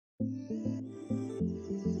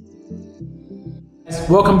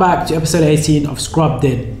Welcome back to episode 18 of Scrubbed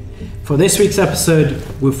In. For this week's episode,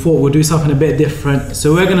 we thought we'll do something a bit different.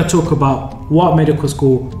 So we're going to talk about what medical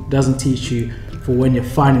school doesn't teach you for when you're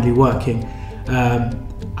finally working.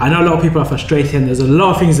 I know a lot of people are frustrated and there's a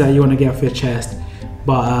lot of things that you want to get off your chest.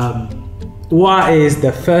 But what is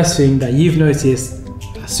the first thing that you've noticed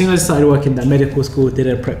as soon as you started working that medical school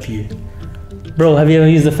didn't prep you? Bro, have you ever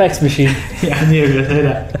used the fax machine? Yeah, I knew you were going to say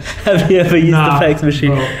that. Have you ever used the fax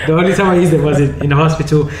machine? Bro, the only time I used it was in the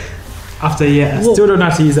hospital. After a year, I still don't know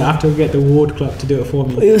how to use it. I have to get the ward clerk to do it for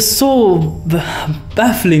me. It was so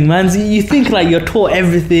baffling, man. So you think like you're taught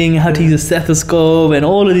everything, how to use a stethoscope and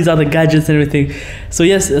all of these other gadgets and everything. So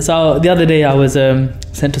yes, so the other day I was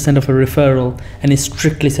sent to send off a referral, and it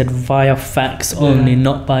strictly said via fax only,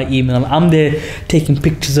 not by email. I'm there taking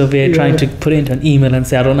pictures of it, trying to put it into an email and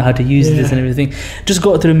say I don't know how to use this and everything. Just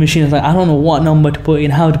got through the machine. I was like, I don't know what number to put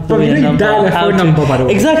in, how to put in a number. You dial a phone number, by the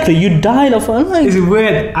way. Exactly, you dial a phone. Like, it's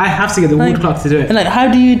weird. I have to get the ward clerk to do it. And like,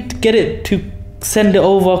 how do you get it to send it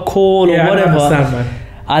over, call or whatever? I don't understand, man.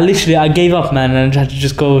 I gave up, man, and I had to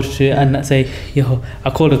just go to and say, yo, I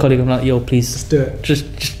called a colleague. I'm like, yo, please, just do it.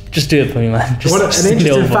 Just do it for me, man. An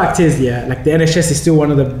interesting fact is, like the NHS is still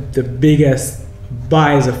one of the biggest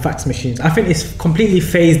buyers of fax machines. I think it's completely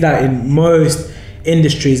phased out in most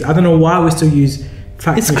industries. I don't know why we still use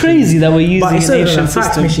fax machines. It's crazy that we're using an ancient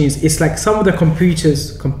fax machines. It's like some of the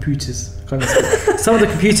computers. Some of the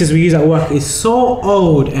computers we use at work is so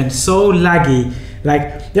old and so laggy. Like,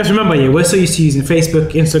 you have to remember, we're so used to using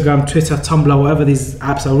Facebook, Instagram, Twitter, Tumblr, whatever these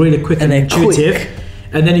apps are really quick and intuitive.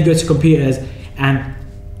 And then you go to computers and,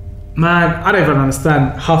 man, I don't even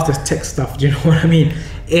understand half the tech stuff, do you know what I mean?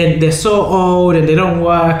 And they're so old and they don't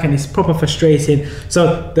work and it's proper frustrating.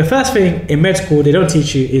 So the first thing in med school they don't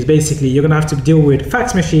teach you is basically you're going to have to deal with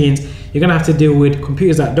fax machines, you're going to have to deal with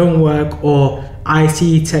computers that don't work or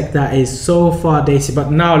IT tech that is so far dated. But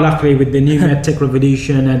now luckily with the new med tech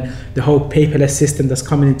revolution and the whole paperless system that's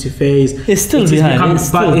coming into phase, it's still behind.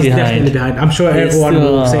 It's definitely behind. I'm sure everyone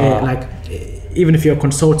will say it, like, even if you're a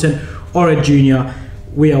consultant or a junior,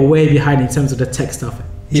 we are way behind in terms of the tech stuff.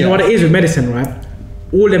 Do you know what it is with medicine, right?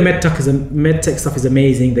 All the med tech stuff is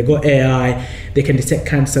amazing. They got AI, they can detect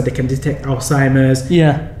cancer, they can detect Alzheimer's.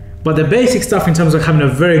 Yeah. But the basic stuff in terms of having a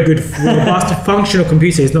very good, robust, functional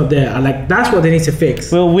computer is not there. And like, that's what they need to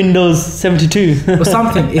fix. Well, Windows 72 or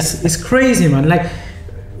something. It's crazy, man. Like,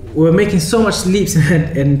 we're making so much leaps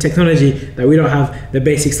in technology that we don't have the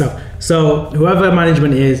basic stuff. So whoever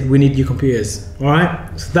management is, we need new computers. All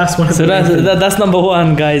right. So that's one. So that's number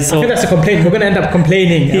one, guys. So I think that's a complaint. We're going to end up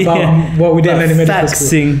complaining about what we didn't learn in medical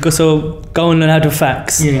school. So go and learn how to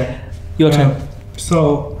fax. Yeah. Your turn.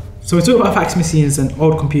 So we talk about fax machines and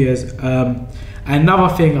old computers.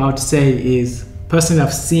 Another thing I would say is, personally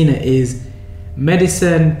I've seen it, is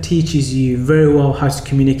medicine teaches you very well how to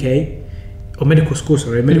communicate. Or medical school,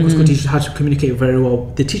 Medical school teaches how to communicate very well.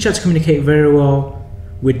 They teach how to communicate very well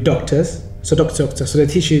with doctors. So doctor. So they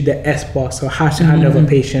teach you the S-bar, so how to hand over a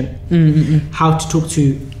patient, how to talk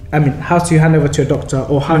to, how to hand over to a doctor,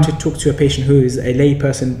 or how to talk to a patient who is a lay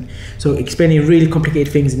person. So explaining really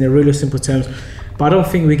complicated things in a really simple terms. But I don't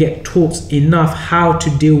think we get taught enough how to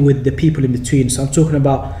deal with the people in between. So I'm talking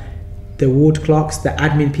about the ward clerks, the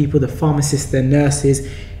admin people, the pharmacists, the nurses.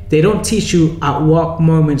 They don't teach you at what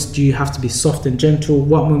moments do you have to be soft and gentle,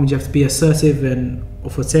 what moments you have to be assertive and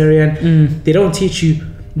authoritarian. They don't teach you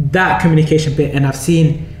that communication bit, and I've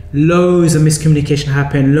seen loads of miscommunication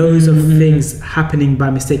happen, loads of things happening by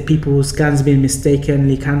mistake, people's scans being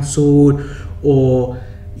mistakenly cancelled, or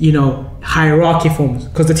hierarchy forms,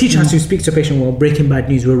 because the teacher has to speak to a patient. Well, breaking bad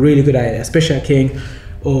news, we're really good at it, especially at King,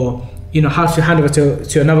 or how to hand over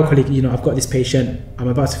to another colleague. I've got this patient, I'm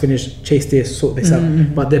about to chase this, sort this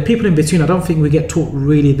out. But the people in between, I don't think we get taught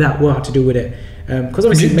really that well how to deal with it. Because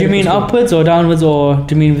obviously, do you mean upwards or downwards, or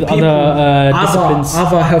do you mean with other disciplines?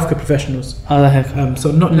 Other healthcare professionals.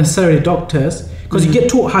 So not necessarily doctors, because you get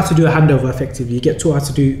taught how to do a handover effectively. You get taught how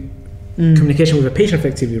to do communication with a patient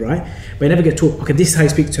effectively, right? But you never get taught, okay, this is how you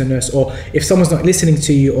speak to a nurse, or if someone's not listening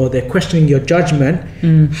to you or they're questioning your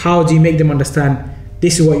judgment, how do you make them understand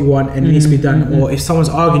this is what you want and it needs to be done? Or if someone's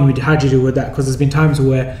arguing with you, how do you deal with that? Because there's been times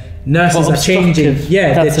where nurses are changing,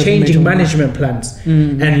 they're changing management plans,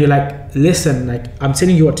 and you're like, listen, like, I'm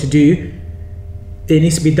telling you what to do, it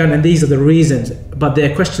needs to be done, and these are the reasons, but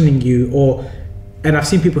they're questioning you, and I've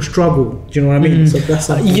seen people struggle. Do you know what I mean? So that's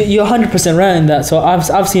you're 100% right in that. So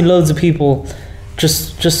I've seen loads of people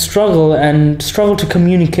just struggle to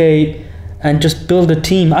communicate and just build a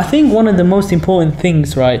team. I think one of the most important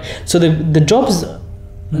things, right? So the jobs,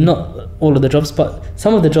 not all of the jobs, but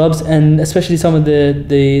some of the jobs, and especially some of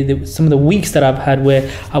the weeks that I've had where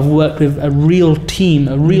I've worked with a real team,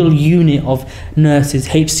 a real unit of nurses,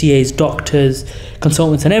 HCAs, doctors,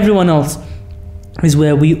 consultants, and everyone else, is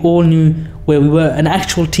where we all knew where we were, an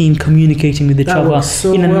actual team communicating with each other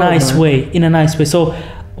in a nice way. So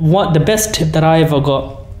what the best tip that I ever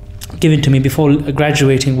got given to me before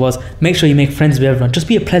graduating was, make sure you make friends with everyone. Just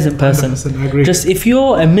be a pleasant person. I agree. Just, if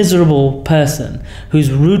you're a miserable person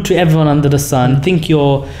who's rude to everyone under the sun, think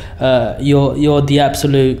you're the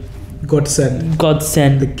absolute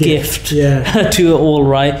godsend the gift yeah. to it all,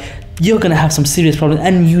 right? You're gonna have some serious problems,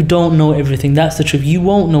 and you don't know everything. That's the truth. You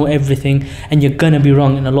won't know everything, and you're gonna be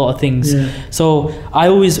wrong in a lot of things. Yeah. So I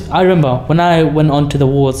remember when I went onto the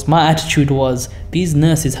wards, my attitude was, these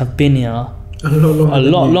nurses have been here a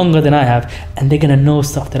lot longer than I have, and they're gonna know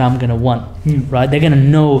stuff that I'm gonna want, right? They're gonna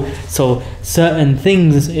know so certain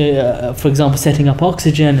things, for example, setting up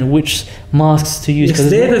oxygen and which masks to use.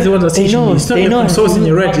 Because they're the ones that teach you. It's not your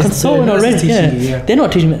consultant already. Yeah. They're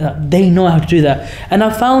not teaching me that. They know how to do that. And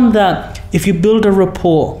I found that if you build a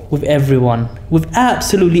rapport with everyone, with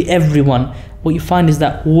absolutely everyone, what you find is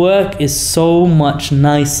that work is so much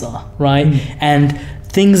nicer, right? And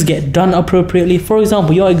things get done appropriately. For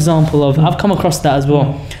example, your example of, I've come across that as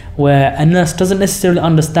well, where a nurse doesn't necessarily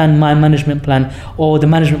understand my management plan, or the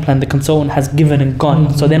management plan the consultant has given and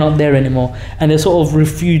gone, so they're not there anymore, and they're sort of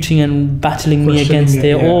refuting and battling me against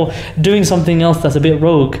it, or doing something else that's a bit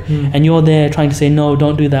rogue, and you're there trying to say, no,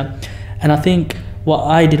 don't do that. And I think what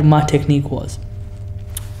I did, my technique was,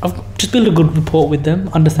 I've just built a good rapport with them,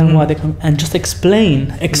 understand why they come, and just explain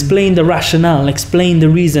the rationale, explain the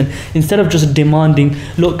reason, instead of just demanding,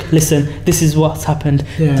 look, listen, this is what's happened.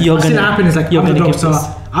 Yeah. I've seen it happen is like, I'm the doctor.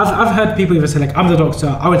 I've heard people even say like, I'm the doctor,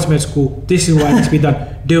 I went to med school, this is what needs to be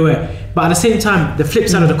done, do it. But at the same time, the flip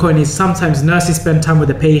side of the coin is sometimes nurses spend time with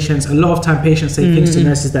the patients. A lot of time patients say things to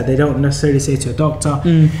nurses that they don't necessarily say to a doctor.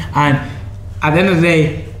 And at the end of the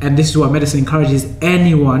day, and this is what medicine encourages,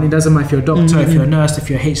 anyone, it doesn't matter if you're a doctor, if you're a nurse, if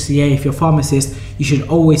you're a HCA, if you're a pharmacist, you should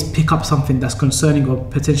always pick up something that's concerning or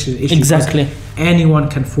potentially an issue. Exactly. Anyone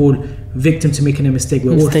can fall victim to making a mistake.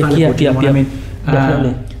 We're all fallible, you know what I mean?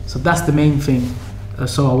 Definitely. So that's the main thing.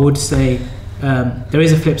 So I would say there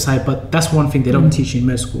is a flip side, but that's one thing they don't teach you in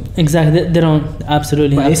med school. Exactly, they don't,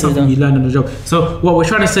 absolutely. But it's something you learn on the job. So what we're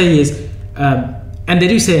trying to say is, and they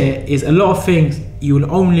do say it, is a lot of things you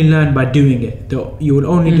will only learn by doing it. You will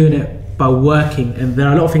only do it by working, and there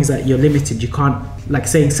are a lot of things that you're limited. You can't, like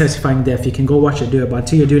saying certifying deaf, you can go watch it, do it, but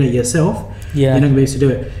until you're doing it yourself, you're not going to be able to do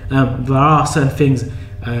it. There are certain things,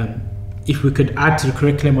 if we could add to the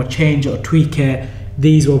curriculum or change or tweak it,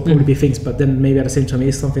 these will probably be things, but then maybe at the same time it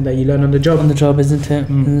is something that you learn on the job. On the job, isn't it?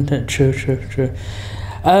 Isn't it? True.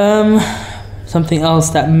 Something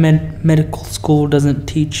else that medical school doesn't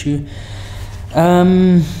teach you.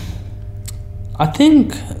 I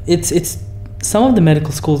think it's some of the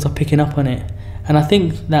medical schools are picking up on it, and I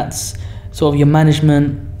think that's sort of your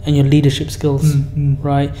management and your leadership skills,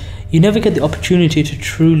 right? You never get the opportunity to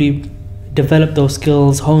truly develop those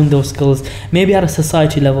skills, hone those skills, maybe at a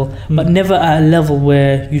society level, but never at a level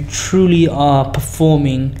where you truly are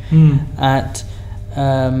performing at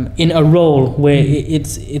in a role where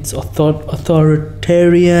it's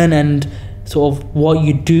authoritarian, and sort of what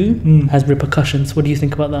you do has repercussions. What do you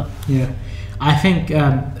think about that? Yeah, I think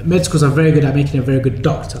med schools are very good at making a very good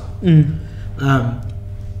doctor.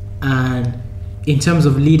 And in terms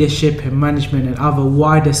of leadership and management and other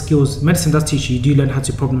wider skills, medicine does teach you. You do learn how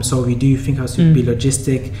to problem solve. You do think how to be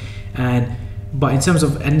logistic, but in terms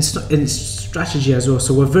of and it's strategy as well.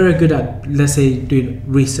 So we're very good at, let's say, doing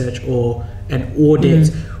research or an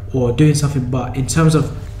audit or doing something. But in terms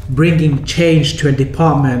of bringing change to a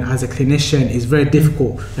department as a clinician is very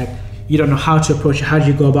difficult. Like, you don't know how to approach it. How do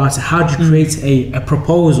you go about it? How do you create a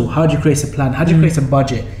proposal? How do you create a plan? How do you create a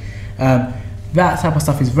budget? That type of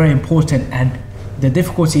stuff is very important, and the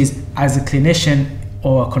difficulty is, as a clinician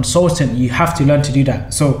or a consultant, you have to learn to do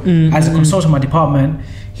that. So as a consultant in my department,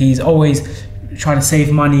 he's always trying to save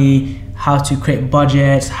money, how to create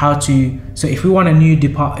budgets, so if we want a new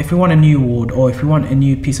if we want a new ward, or if we want a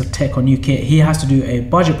new piece of tech or new kit, he has to do a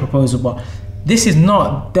budget proposal. But this is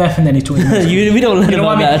not definitely taught. We don't learn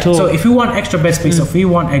about that at all. So if we want extra bed space, or if we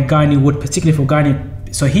want a gynae ward, particularly for gynae,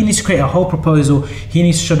 so he needs to create a whole proposal. He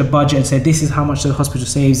needs to show the budget and say, this is how much the hospital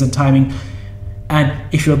saves and timing.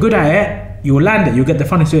 And if you're good at it, you will land it. You'll get the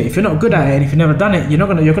funding to it. If you're not good at it, and if you've never done it,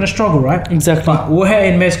 you're gonna struggle, right? Exactly. But where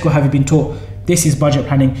in med school have you been taught, this is budget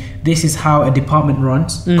planning, this is how a department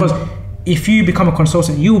runs? Because if you become a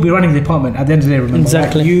consultant, you will be running the department at the end of the day, remember.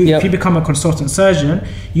 Exactly. Like if you become a consultant surgeon,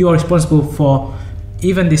 you are responsible for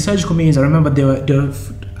even the surgical meetings. I remember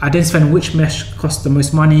identifying which mesh costs the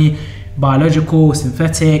most money, biological,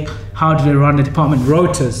 synthetic, how do they run the department,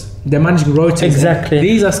 rotas, they're managing rotas. Exactly.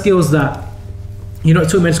 These are skills that you're not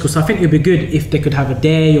taught in medical, so I think it would be good if they could have a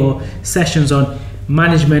day or sessions on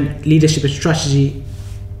management, leadership and strategy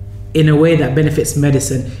in a way that benefits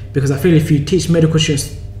medicine, because I feel if you teach medical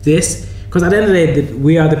students this, because at the end of the day,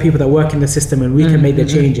 we are the people that work in the system and we can make the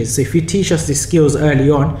changes. So if you teach us these skills early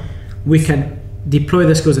on, we can deploy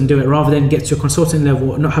the skills and do it, rather than get to a consultant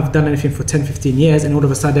level, not have done anything for 10, 15 years and all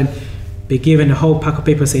of a sudden be given a whole pack of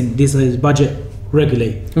papers saying this is budget,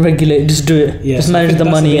 regulate, just do it. Yeah, just so manage the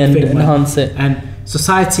money and enhance it. And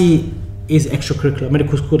society is extracurricular.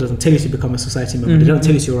 Medical school doesn't tell you to become a society member. They don't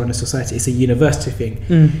tell you to run a society. It's a university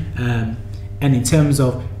thing. And in terms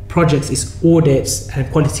of projects, it's audits and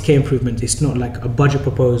quality care improvement. It's not like a budget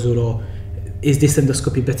proposal or is this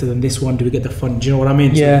endoscopy better than this one? Do we get the fund? Do you know what I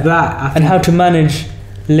mean? Yeah. So that, I think, and how to manage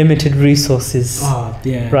limited resources. Oh,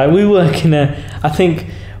 yeah. Right. We work in I think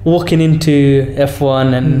walking into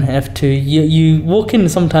F1 and F2, you walk in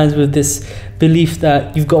sometimes with this belief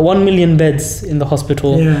that you've got 1 million beds in the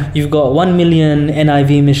hospital, you've got 1 million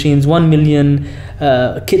NIV machines, 1 million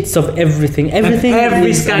kits of everything.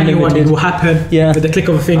 Every scan you want, it will happen with the click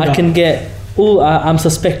of a finger. I can get, I'm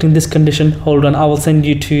suspecting this condition. Hold on, I will send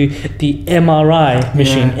you to the MRI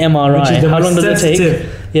machine. MRI. How long does it take?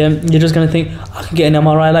 Yeah, you're just going to think, I can get an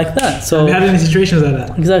MRI like that. So have you had any situations like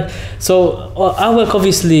that? Exactly. So I work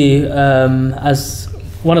obviously as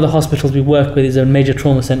one of the hospitals we work with is a major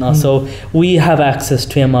trauma center. So we have access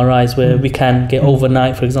to MRIs where we can get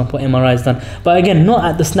overnight, for example, MRIs done. But again, not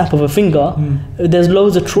at the snap of a finger. There's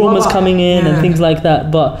loads of traumas coming in and things like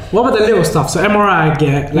that. But what about the little stuff? So MRI I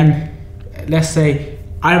get, like, let's say,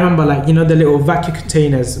 I remember, like, you know, the little vacuum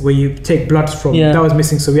containers where you take blood from, that was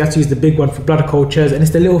missing, so we had to use the big one for blood cultures, and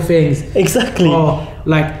it's the little things. Exactly. Or,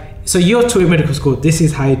 like, so you're taught in medical school, this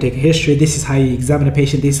is how you take a history, this is how you examine a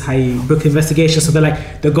patient, this is how you book investigation. So they're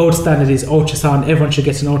like, the gold standard is ultrasound, everyone should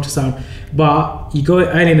get an ultrasound. But you go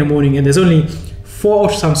early in the morning and there's only 4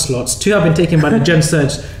 ultrasound slots, 2 have been taken by the gen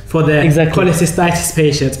surge for the cholecystitis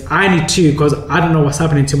patients. I need 2 because I don't know what's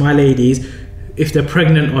happening to my ladies, if they're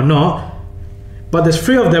pregnant or not. But there's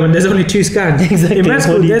 3 of them and there's only 2 scans. Exactly. In med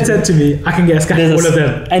school, they said to me, I can get a scan for all of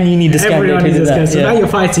them. And you need a scan. Everyone needs a scan. So now you're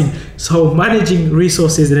fighting. So managing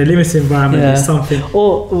resources in a limited environment is something.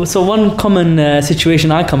 So one common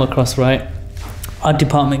situation I come across, right? Our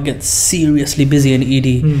department gets seriously busy in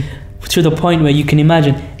ED to the point where you can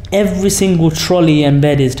imagine every single trolley and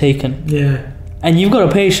bed is taken. Yeah. And you've got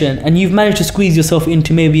a patient and you've managed to squeeze yourself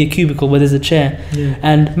into maybe a cubicle where there's a chair. Yeah.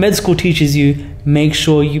 And med school teaches you, make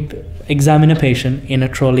sure you examine a patient in a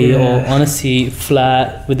trolley or on a seat,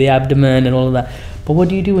 flat, with the abdomen and all of that. But what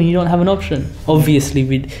do you do when you don't have an option? Obviously,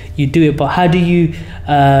 you do it, but how do you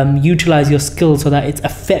utilize your skills so that it's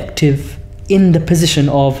effective in the position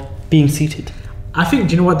of being seated? I think,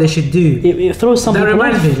 do you know what they should do? It throws some. That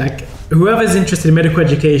reminds me, like, whoever's interested in medical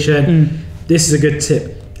education, this is a good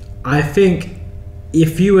tip. I think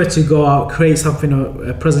if you were to go out, create something, or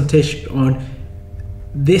a presentation on,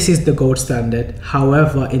 this is the gold standard.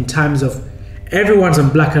 However, in terms of everyone's on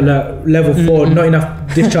black alert, level 4, not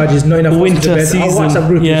enough discharges, not enough winter season. Our WhatsApp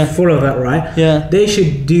group is full of that, right? Yeah. They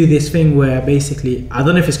should do this thing where basically, I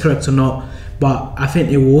don't know if it's correct or not, but I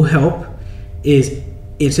think it will help, is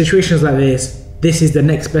in situations like this is the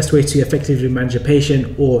next best way to effectively manage a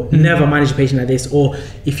patient, or never manage a patient like this, or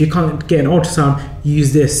if you can't get an ultrasound,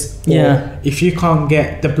 use this, or if you can't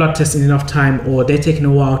get the blood test in enough time, or they're taking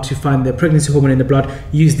a while to find the pregnancy hormone in the blood,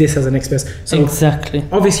 use this as the next best. So exactly,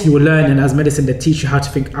 obviously you will learn, and as medicine they teach you how to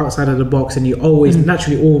think outside of the box, and you always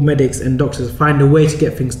naturally, all medics and doctors find a way to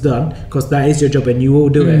get things done, because that is your job and you will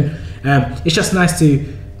do it. It's just nice to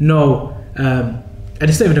know, and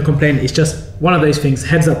it's not even a complaint, it's just one of those things.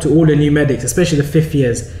 Heads up to all the new medics, especially the 5th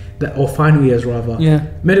years, or final years rather.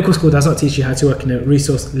 Medical school does not teach you how to work in a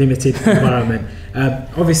resource limited environment.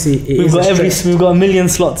 Obviously we've got 1 million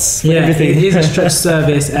slots for everything. It is a stretched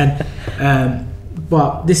service, and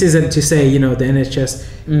but this isn't to say, you know, the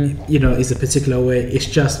NHS you know, is a particular way.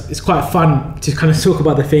 It's quite fun to kind of talk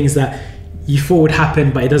about the things that you thought would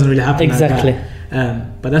happen but it doesn't really happen. Exactly. Like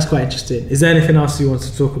that. But that's quite interesting. Is there anything else you want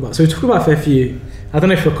to talk about? So we talk about a few. I don't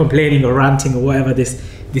know if you're complaining or ranting or whatever this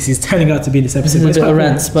is turning out to be in this episode. It's a bit of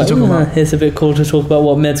rants, but it's a bit cool to talk about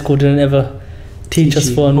what med school didn't ever teach us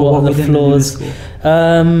for, and what the flaws.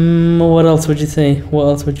 What else would you say?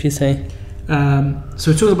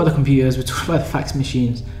 So we talked about the computers, we talked about the fax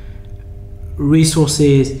machines,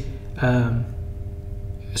 resources,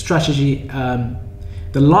 strategy.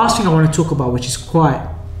 The last thing I want to talk about, which is quite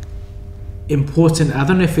important, I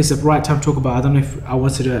don't know if it's the right time to talk about, I don't know if I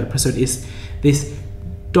want to do an episode, is this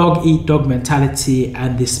dog eat dog mentality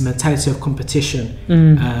and this mentality of competition.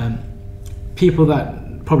 People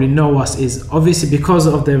that probably know us is obviously because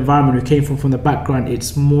of the environment we came from the background,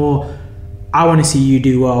 it's more, I want to see you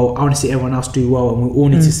do well, I want to see everyone else do well, and we all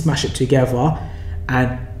need to smash it together.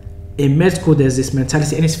 And in med school there's this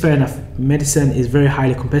mentality, and it's fair enough, medicine is very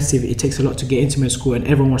highly competitive, it takes a lot to get into med school, and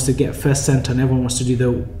everyone wants to get first center and everyone wants to do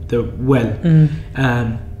the well.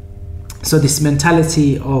 So this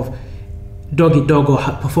mentality of dog eat dog or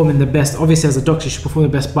performing the best, obviously as a doctor you should perform the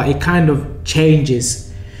best, but it kind of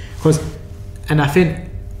changes and I think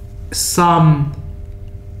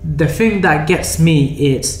the thing that gets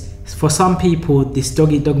me is, for some people this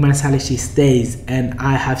dog eat dog mentality stays, and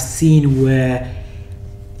I have seen where,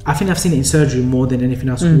 I think I've seen it in surgery more than anything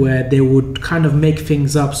else, where they would kind of make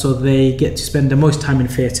things up so they get to spend the most time in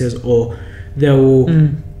theatres, or they'll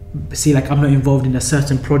see like, I'm not involved in a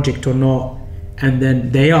certain project or not, and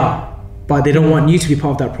then they are, but they don't want you to be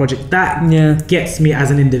part of that project. That gets me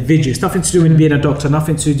as an individual. It's nothing to do with being a doctor,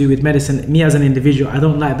 nothing to do with medicine. Me as an individual, I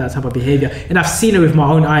don't like that type of behavior, and I've seen it with my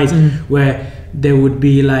own eyes where they would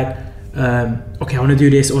be like, okay, I want to do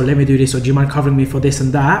this, or let me do this, or do you mind covering me for this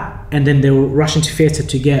and that, and then they will rush into theatre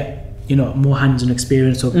to get, you know, more hands-on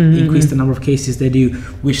experience, or increase the number of cases they do,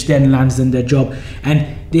 which then lands in their job. And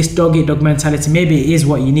this dog eat dog mentality, maybe it is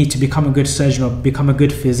what you need to become a good surgeon or become a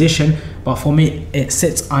good physician, but for me it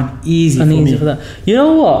sits uneasy for me. For that. You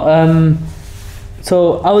know what,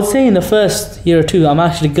 so I would say in the first year or two I'm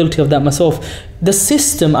actually guilty of that myself. The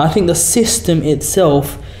system, I think the system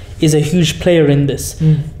itself is a huge player in this.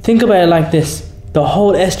 Think about it like this: the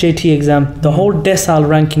whole SJT exam, the whole decile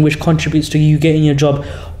ranking, which contributes to you getting your job,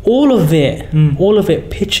 all of it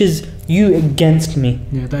pitches you against me.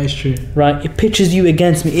 Yeah, that is true. Right? It pitches you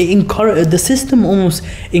against me. The system almost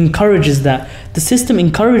encourages that. The system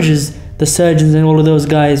encourages the surgeons and all of those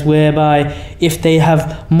guys, whereby if they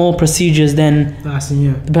have more procedures than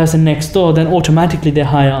the person next door, then automatically they're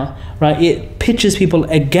higher. Right? It pitches people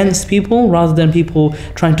against people rather than people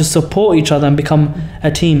trying to support each other and become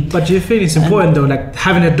a team. But do you feel it's important though, like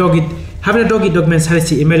having a dog eat dog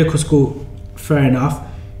mentality in medical school? Fair enough.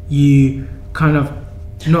 You kind of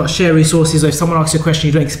not share resources, or if someone asks you a question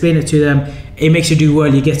you don't explain it to them, it makes you do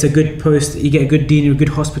well, you get a good post, you get a good dean in a good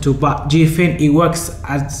hospital. But do you think it works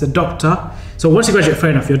as a doctor? So once you graduate,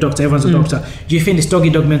 fair enough, you're a doctor, everyone's a doctor. Do you think this dog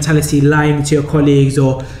eat dog mentality, lying to your colleagues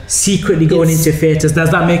or secretly going into theatres,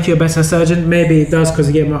 does that make you a better surgeon? Maybe it does because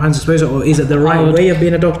you get more hands exposure, or is it the right way of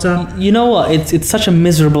being a doctor? You know what, it's such a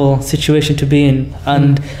miserable situation to be in,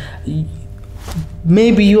 and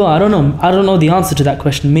maybe you are, I don't know the answer to that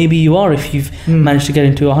question. Maybe you are if you've managed to get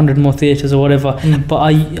into 100 more theatres or whatever,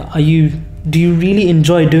 but do you really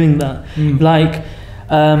enjoy doing that? Like,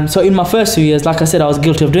 so in my first 2 years, like I said, I was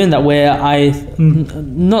guilty of doing that, where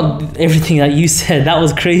not everything that you said, that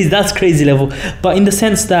was crazy, that's crazy level, but in the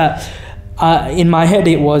sense that in my head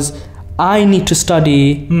it was, I need to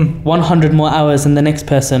study 100 more hours than the next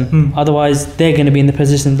person, otherwise they're going to be in the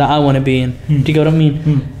position that I want to be in. Do you get what I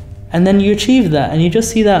mean? And then you achieve that, and you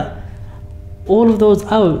just see that all of those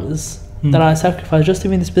hours that I sacrificed just to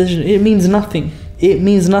be in this position, it means nothing. It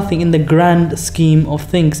means nothing in the grand scheme of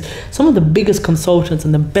things. Some of the biggest consultants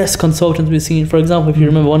and the best consultants we've seen, for example, if you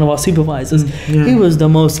remember one of our supervisors, he was the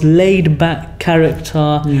most laid back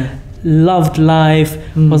character, loved life,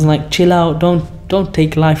 was like, chill out, don't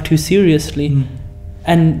take life too seriously.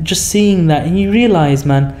 And just seeing that, and you realize,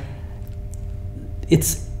 man,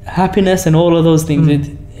 it's happiness and all of those things,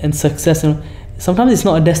 and success, and sometimes it's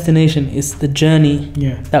not a destination, it's the journey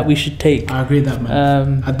that we should take. I agree with that,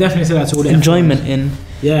 man. I definitely say that to all the enjoyment in.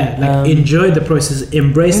 Yeah, like enjoy the process,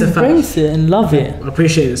 embrace the fact. Embrace it and love it. I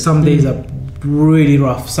appreciate it. Some days are really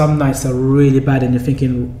rough, some nights are really bad, and you're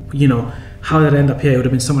thinking, you know, how did I end up here? It would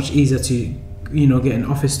have been so much easier to, you know, get an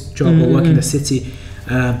office job or work in the city,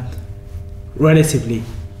 relatively.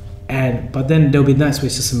 But then there'll be nights where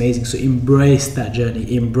it's just amazing. So embrace that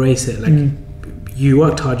journey, embrace it. Like, you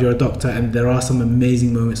worked hard, you're a doctor, and there are some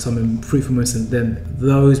amazing moments, some fruitful moments, and then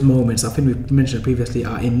those moments, I think we mentioned it previously,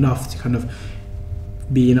 are enough to kind of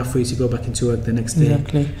be enough for you to go back into work the next day.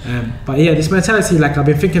 Exactly. But yeah, this mentality, like, I've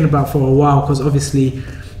been thinking about for a while, because obviously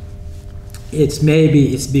it's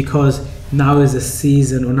because now is a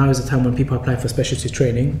season, or now is a time when people apply for specialty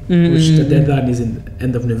training, which the deadline is in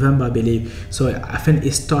end of November, I believe. So I think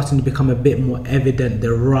it's starting to become a bit more evident,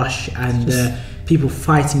 the rush and people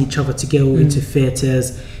fighting each other to get into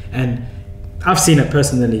theatres, and I've seen it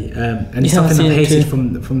personally, and it's something I've hated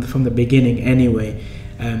from the beginning anyway.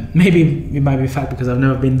 Maybe it might be a fact because I've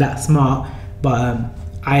never been that smart, but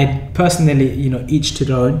I personally, each to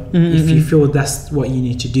their own. If you feel that's what you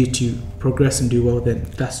need to do to progress and do well, then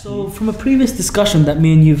that's so. From a previous discussion that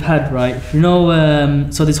me and you've had, right?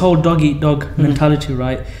 So this whole dog eat dog mentality,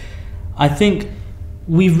 right? I think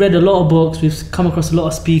we've read a lot of books. We've come across a lot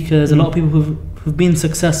of speakers, a lot of people who've been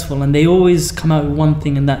successful, and they always come out with one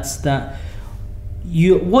thing, and that's that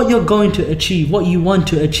what you're going to achieve, what you want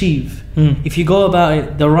to achieve. If you go about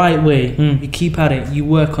it the right way, you keep at it, you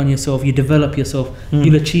work on yourself, you develop yourself,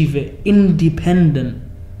 you'll achieve it independent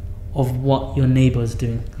of what your neighbor is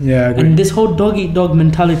doing. Yeah, I agree. And this whole dog eat dog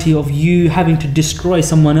mentality of you having to destroy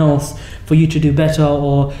someone else for you to do better,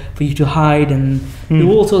 or for you to hide and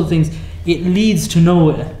do all sorts of things, it leads to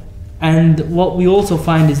nowhere. And what we also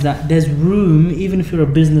find is that there's room, even if you're a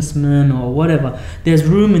businessman or whatever, there's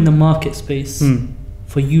room in the market space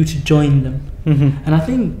for you to join them. And I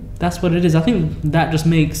think that's what it is. I think that just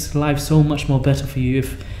makes life so much more better for you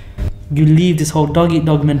if you leave this whole dog eat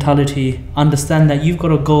dog mentality, understand that you've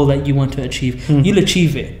got a goal that you want to achieve. You'll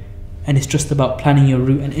achieve it, and it's just about planning your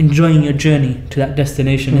route and enjoying your journey to that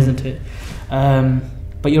destination, isn't it?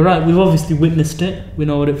 But you're right, we've obviously witnessed it, we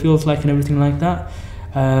know what it feels like and everything like that.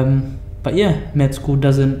 But yeah, med school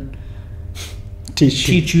doesn't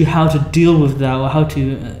teach you how to deal with that, or how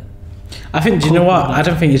to I think, do you know what, I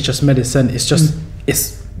don't think it's just medicine, it's just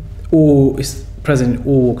it's present in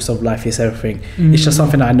all walks of life, it's everything. It's just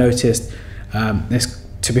something that I noticed.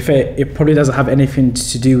 To be fair, it probably doesn't have anything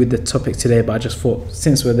to do with the topic today, but I just thought,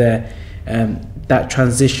 since we're there, that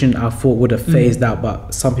transition I thought would have phased out,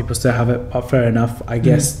 but some people still have it. But fair enough, I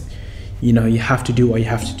guess. You have to do what you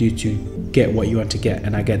have to do to get what you want to get,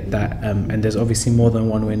 and I get that. And there's obviously more than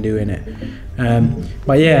one way in doing it.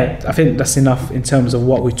 But yeah, I think that's enough in terms of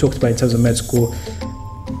what we talked about in terms of med school.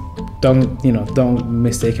 Don't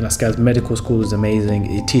mistake us, guys. Medical school is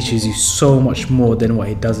amazing. It teaches you so much more than what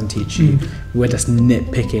it doesn't teach you. We're just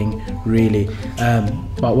nitpicking, really.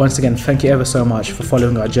 But once again, thank you ever so much for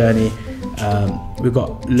following our journey. We've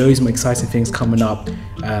got loads more exciting things coming up.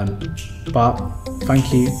 But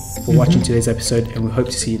thank you for watching today's episode, and we hope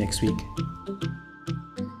to see you next week.